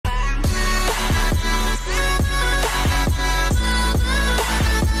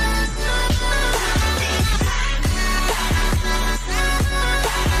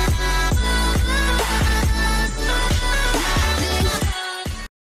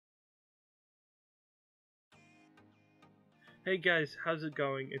Hey guys, how's it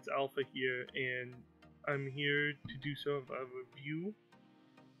going? It's Alpha here, and I'm here to do sort of a review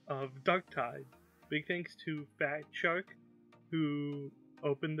of Dark Tide. Big thanks to fatshark, who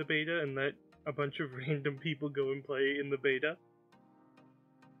opened the beta and let a bunch of random people go and play in the beta.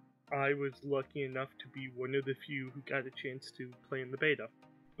 I was lucky enough to be one of the few who got a chance to play in the beta.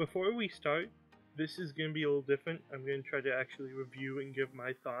 Before we start, this is going to be a little different. I'm going to try to actually review and give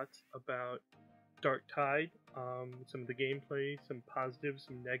my thoughts about Dark Tide, some of the gameplay, some positives,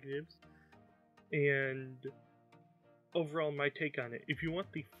 some negatives, and overall my take on it. If you want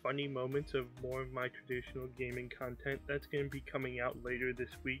the funny moments of more of my traditional gaming content, that's going to be coming out later this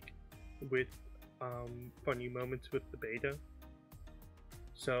week with funny moments with the beta.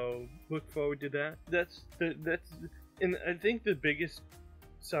 So look forward to that. And I think the biggest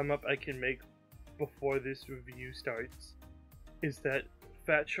sum up I can make before this review starts is that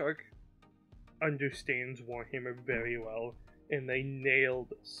fatshark understands Warhammer very well, and they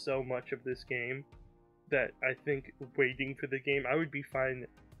nailed so much of this game that I think waiting for the game, I would be fine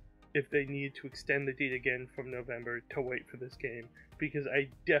if they needed to extend the date again from November to wait for this game, because I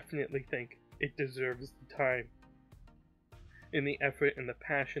definitely think it deserves the time and the effort and the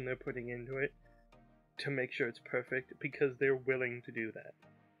passion they're putting into it to make sure it's perfect, because they're willing to do that.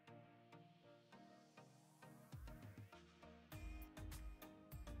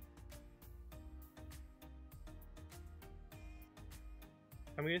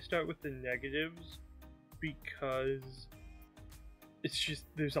 I'm going to start with the negatives because it's just,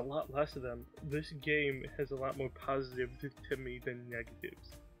 there's a lot less of them. This game has a lot more positives to me than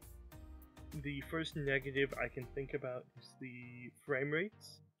negatives. The first negative I can think about is the frame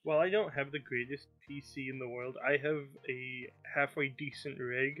rates. While I don't have the greatest PC in the world, I have a halfway decent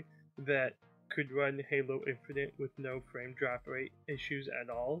rig that could run Halo Infinite with no frame drop rate issues at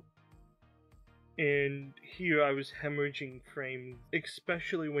all. And here I was hemorrhaging frames,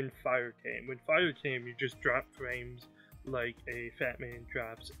 especially when fire came. When fire came, you just drop frames like a fat man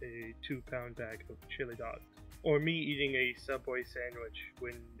drops a 2-pound bag of chili dogs, or me eating a Subway sandwich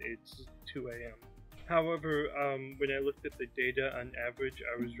when it's 2 a.m. However, when I looked at the data, on average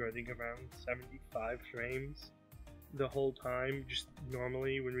I was running around 75 frames the whole time, just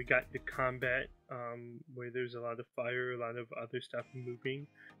normally. When we got to combat, where there's a lot of fire, a lot of other stuff moving,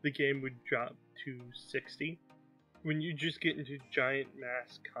 the game would drop to 60. When you just get into giant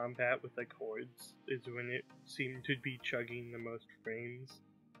mass combat with like hordes is when it seemed to be chugging the most frames,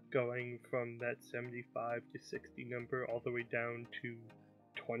 going from that 75 to 60 number all the way down to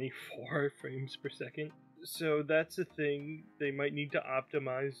 24 frames per second. So that's a thing they might need to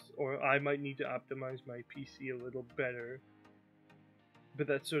optimize, or I might need to optimize my PC a little better. But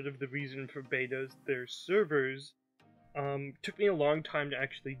that's sort of the reason for betas. Their servers took me a long time to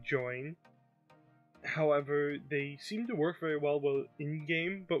actually join. However, they seem to work very well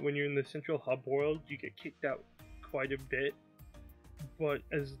in-game, but when you're in the central hub world, you get kicked out quite a bit. But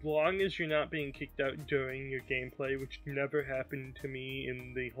as long as you're not being kicked out during your gameplay, which never happened to me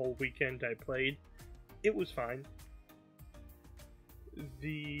in the whole weekend I played, it was fine.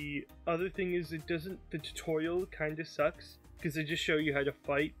 The other thing is the tutorial kind of sucks, because they just show you how to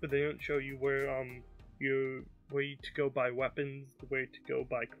fight, but they don't show you where to go buy weapons, where to go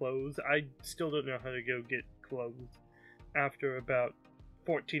buy clothes. I still don't know how to go get clothes after about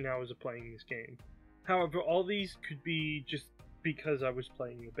 14 hours of playing this game. However, all these could be just because I was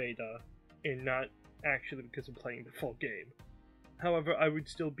playing the beta and not actually because I'm playing the full game. However, I would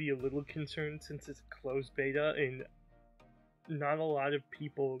still be a little concerned since it's a closed beta and not a lot of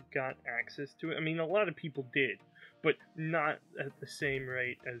people got access to it. I mean, a lot of people did, but not at the same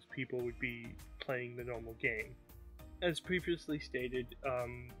rate as people would be playing the normal game. As previously stated,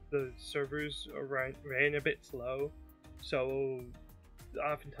 the servers ran a bit slow, so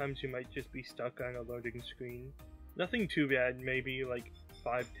oftentimes you might just be stuck on a loading screen. Nothing too bad, maybe like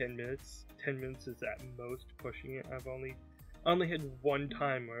 5-10 minutes. 10 minutes is at most pushing it. I only had one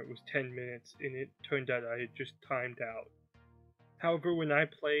time where it was 10 minutes, and it turned out I had just timed out. However, when I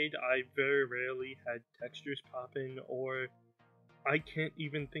played, I very rarely had textures pop in, or I can't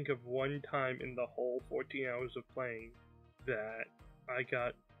even think of one time in the whole 14 hours of playing that I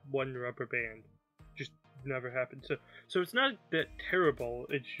got one rubber band. Just never happened. So it's not that terrible,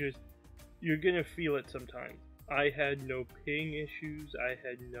 it's just you're gonna feel it sometimes. I had no ping issues, I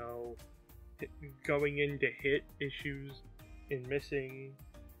had no going in to hit issues and missing.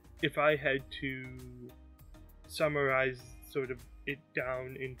 If I had to summarize sort of it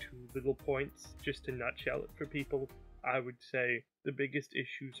down into little points, just to nutshell it for people, I would say the biggest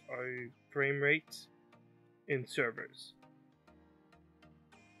issues are frame rates and servers.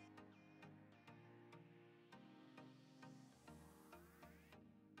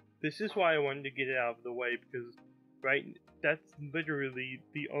 this is why I wanted to get it out of the way, because that's literally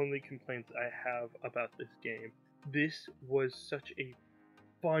the only complaints I have about this game. This was such a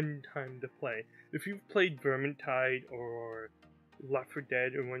fun time to play. If you've played Vermintide or Left 4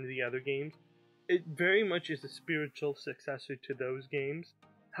 Dead or one of the other games, it very much is a spiritual successor to those games.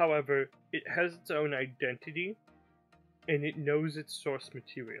 However, it has its own identity, and it knows its source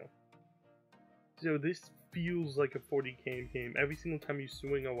material. So this feels like a 40k game. Every single time you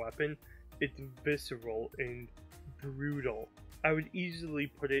swing a weapon, it's visceral and brutal. I would easily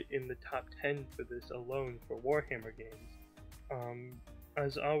put it in the top 10 for this alone for Warhammer games.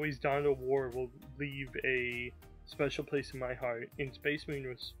 As always, Dawn of War will leave a special place in my heart, and Space Marine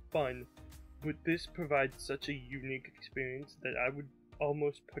was fun, but this provides such a unique experience that I would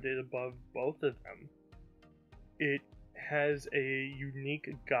almost put it above both of them. It has a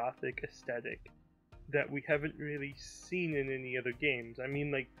unique gothic aesthetic that we haven't really seen in any other games. I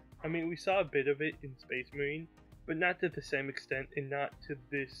mean, we saw a bit of it in Space Marine, but not to the same extent, and not to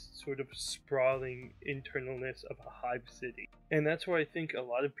this sort of sprawling internalness of a hive city. And that's where I think a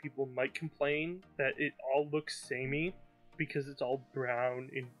lot of people might complain that it all looks samey, because it's all brown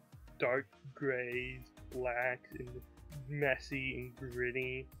and dark grays, blacks, and messy and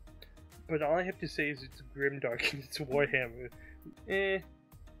gritty. But all I have to say is it's grimdark and it's Warhammer.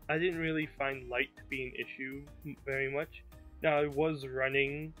 I didn't really find light to be an issue very much. Now, I was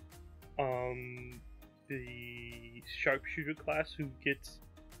running the sharpshooter class who gets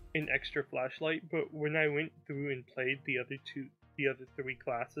an extra flashlight, but when I went through and played the other three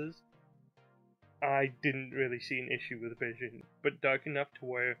classes, I didn't really see an issue with vision, but dark enough to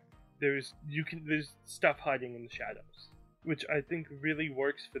where there's stuff hiding in the shadows, which I think really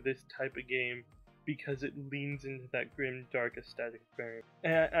works for this type of game because it leans into that grim, dark aesthetic variant.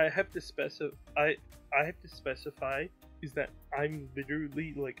 And I have to specify is that I'm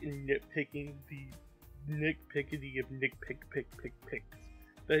literally like nitpicking the nitpickety of pick.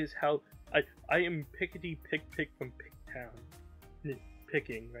 That is how I am pickety pick from Picktown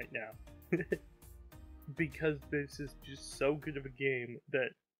nitpicking right now. Because this is just so good of a game that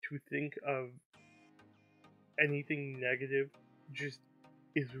to think of anything negative just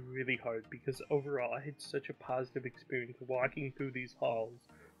is really hard, because overall I had such a positive experience walking through these halls,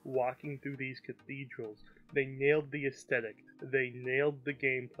 walking through these cathedrals. They nailed the aesthetic, they nailed the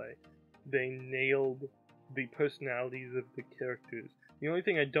gameplay, they nailed the personalities of the characters. The only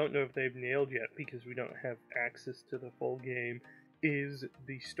thing I don't know if they've nailed yet, because we don't have access to the full game, is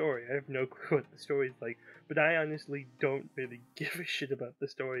the story. I have no clue what the story is like, but I honestly don't really give a shit about the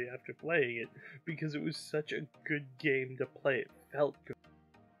story after playing it, because it was such a good game to play. It felt good.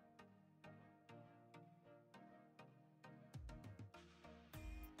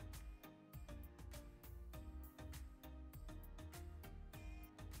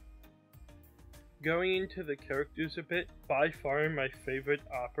 Going into the characters a bit, by far my favorite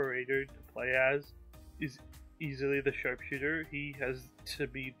operator to play as is easily the sharpshooter. He has to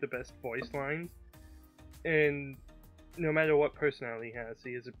be the best voice lines, and no matter what personality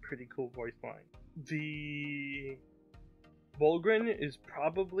he has a pretty cool voice line. The Volgren is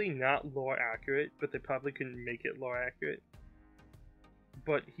probably not lore accurate, but they probably couldn't make it lore accurate.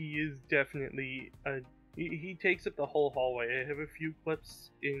 But he is definitely he takes up the whole hallway. I have a few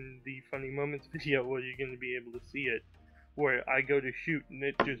clips in the Funny Moments video where you're going to be able to see it, where I go to shoot and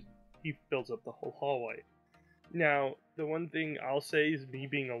he fills up the whole hallway. Now, the one thing I'll say is, me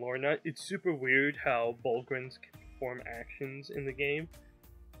being a lore nut, it's super weird how Volgrens can perform actions in the game,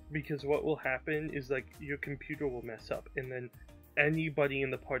 because what will happen is, like, your computer will mess up, and then anybody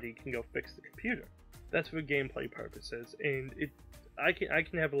in the party can go fix the computer. That's for gameplay purposes, and I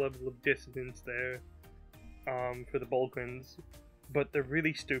can have a level of dissonance there for the Volgrens, but they're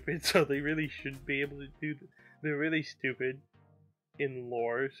really stupid, so they really shouldn't be able to do they're really stupid in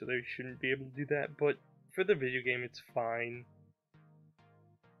lore, so they shouldn't be able to do that, but for the video game it's fine.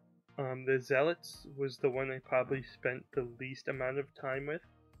 The Zealots was the one I probably spent the least amount of time with,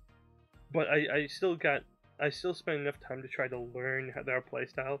 but I still spent enough time to try to learn their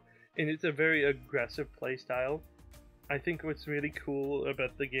playstyle, and it's a very aggressive playstyle. I think what's really cool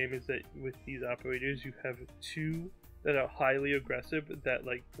about the game is that with these operators you have two that are highly aggressive, that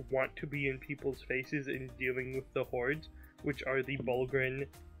like want to be in people's faces and dealing with the hordes, which are the Volgren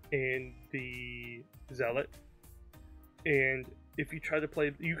and the Zealot. And if you try to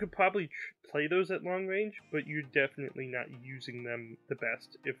play, you could probably play those at long range, but you're definitely not using them the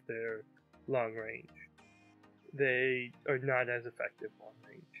best if they're long range. They are not as effective long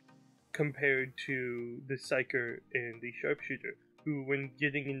range compared to the Psyker and the Sharpshooter, who when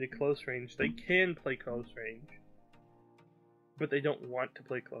getting into close range, they can play close range. but they don't want to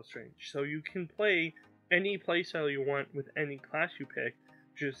play close range. So you can play any playstyle you want with any class you pick,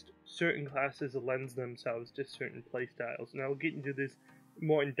 just certain classes lend themselves to certain playstyles. And I'll get into this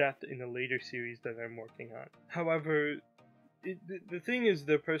more in depth in a later series that I'm working on. However, the thing is,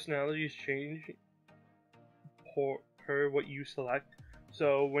 the personalities change per what you select.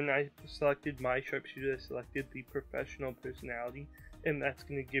 So when I selected my sharpshooter, I selected the professional personality, and that's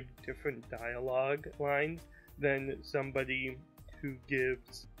going to give different dialogue lines than somebody who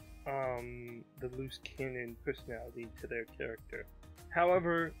gives the loose cannon personality to their character.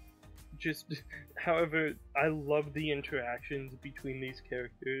 However, I love the interactions between these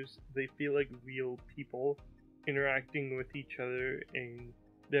characters. They feel like real people interacting with each other, and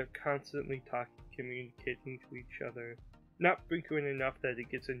they're constantly communicating to each other. Not frequent enough that it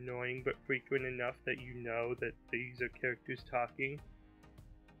gets annoying, but frequent enough that you know that these are characters talking.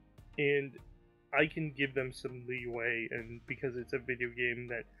 And I can give them some leeway, and because it's a video game,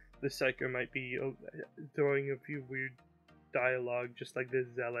 that the Psyker might be throwing a few weird dialogue, just like the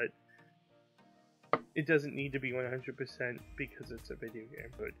Zealot. It doesn't need to be 100% because it's a video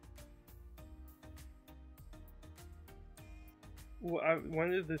game, but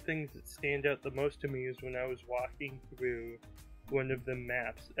one of the things that stand out the most to me is when I was walking through one of the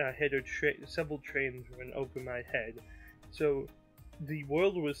maps. I had several trains run over my head, so the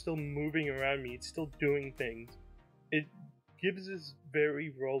world was still moving around me. It's still doing things. It gives this very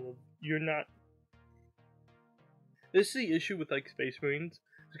role of you're not. This is the issue with like Space Marines,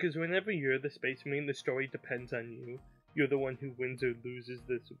 because whenever you're the Space Marine, the story depends on you. You're the one who wins or loses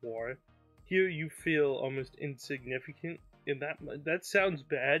this war. Here you feel almost insignificant, and that sounds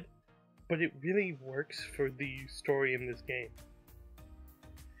bad, but it really works for the story in this game.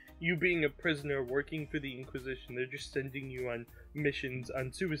 You being a prisoner working for the Inquisition, they're just sending you on missions,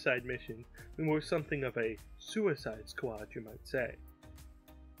 on suicide missions, and we're something of a suicide squad, you might say.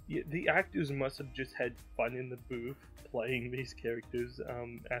 The actors must have just had fun in the booth playing these characters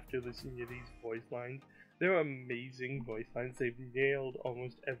after listening to these voice lines. They're amazing voice lines. They've nailed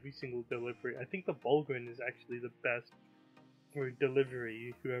almost every single delivery. I think the Bulgrin is actually the best for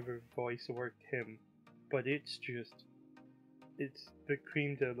delivery, whoever voice worked him. But it's the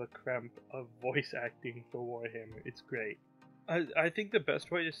cream de la creme of voice acting for Warhammer. It's great. I think the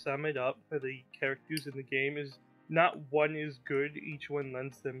best way to sum it up for the characters in the game is not one is good, each one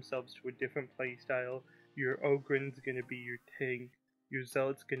lends themselves to a different playstyle. Your Ogren's gonna be your tank, your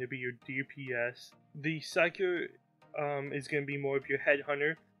Zealot's gonna be your DPS. The Psyker is gonna be more of your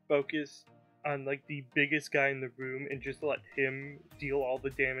headhunter, focus on like the biggest guy in the room and just let him deal all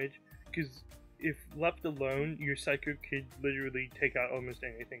the damage, because if left alone, your Psyker could literally take out almost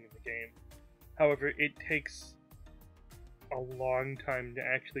anything in the game. However, it takes a long time to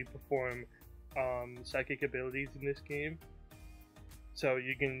actually perform psychic abilities in this game, so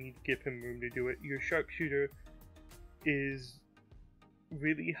you're gonna need to give him room to do it. Your sharpshooter is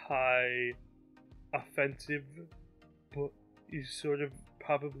really high offensive, but is sort of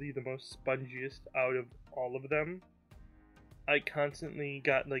probably the most spongiest out of all of them. I constantly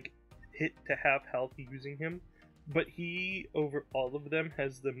got like hit to half health using him, but he, over all of them,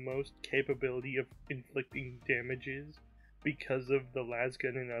 has the most capability of inflicting damages because of the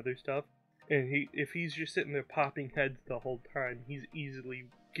lasgun and other stuff. And if he's just sitting there popping heads the whole time, he's easily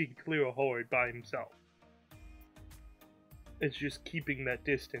can clear a horde by himself. It's just keeping that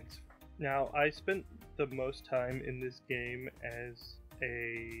distance. Now, I spent the most time in this game as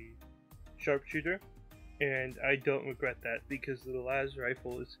a sharpshooter, and I don't regret that, because the las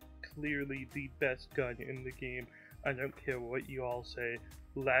rifle is clearly the best gun in the game. I don't care what you all say,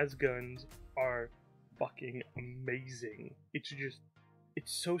 las guns are fucking amazing.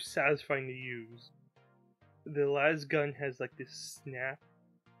 It's so satisfying to use. The las gun has like this snap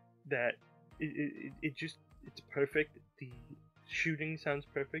that it's perfect. The shooting sounds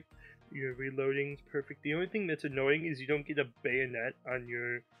perfect. Your reloading is perfect. The only thing that's annoying is you don't get a bayonet on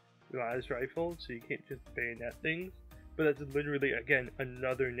your las rifle, so you can't just bayonet things. But that's literally, again,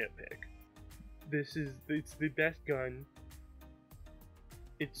 another nitpick. It's the best gun.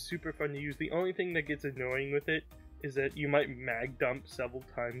 It's super fun to use. The only thing that gets annoying with it is that you might mag dump several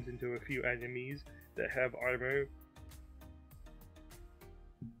times into a few enemies that have armor.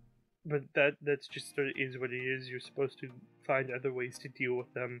 But that's just sort of is what it is. You're supposed to find other ways to deal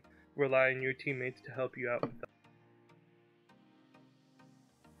with them, rely on your teammates to help you out with them.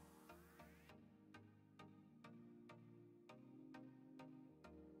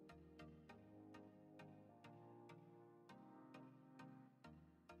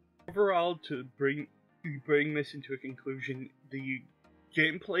 Overall, to bring this into a conclusion, the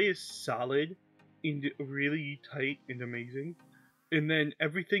gameplay is solid and really tight and amazing. And then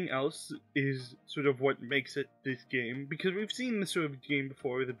everything else is sort of what makes it this game, because we've seen this sort of game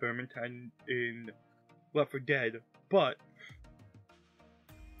before, the Vermintide in Left 4 Dead, but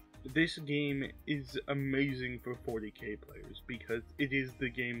this game is amazing for 40k players because it is the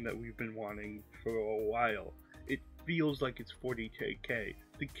game that we've been wanting for a while. It feels like it's 40k.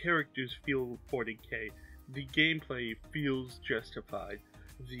 The characters feel 40k. The gameplay feels justified.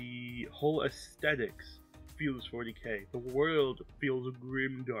 The whole aesthetics feels 40k. The world feels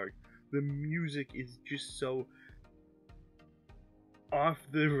grimdark. The music is just so off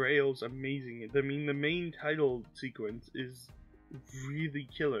the rails amazing. I mean, the main title sequence is really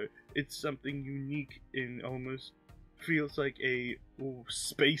killer. It's something unique and almost feels like a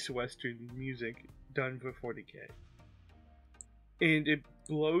space western music done for 40k. And it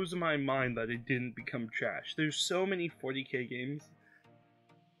blows my mind that it didn't become trash. There's so many 40k games.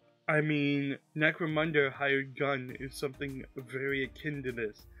 I mean, Necromunda Hired Gun is something very akin to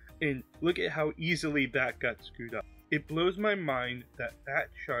this. And look at how easily that got screwed up. It blows my mind that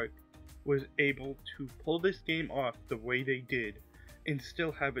fatshark was able to pull this game off the way they did and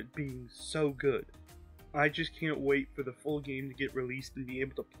still have it being so good. I just can't wait for the full game to get released and be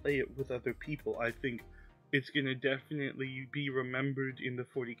able to play it with other people. I think it's gonna definitely be remembered in the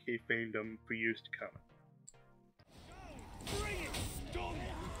 40k fandom for years to come.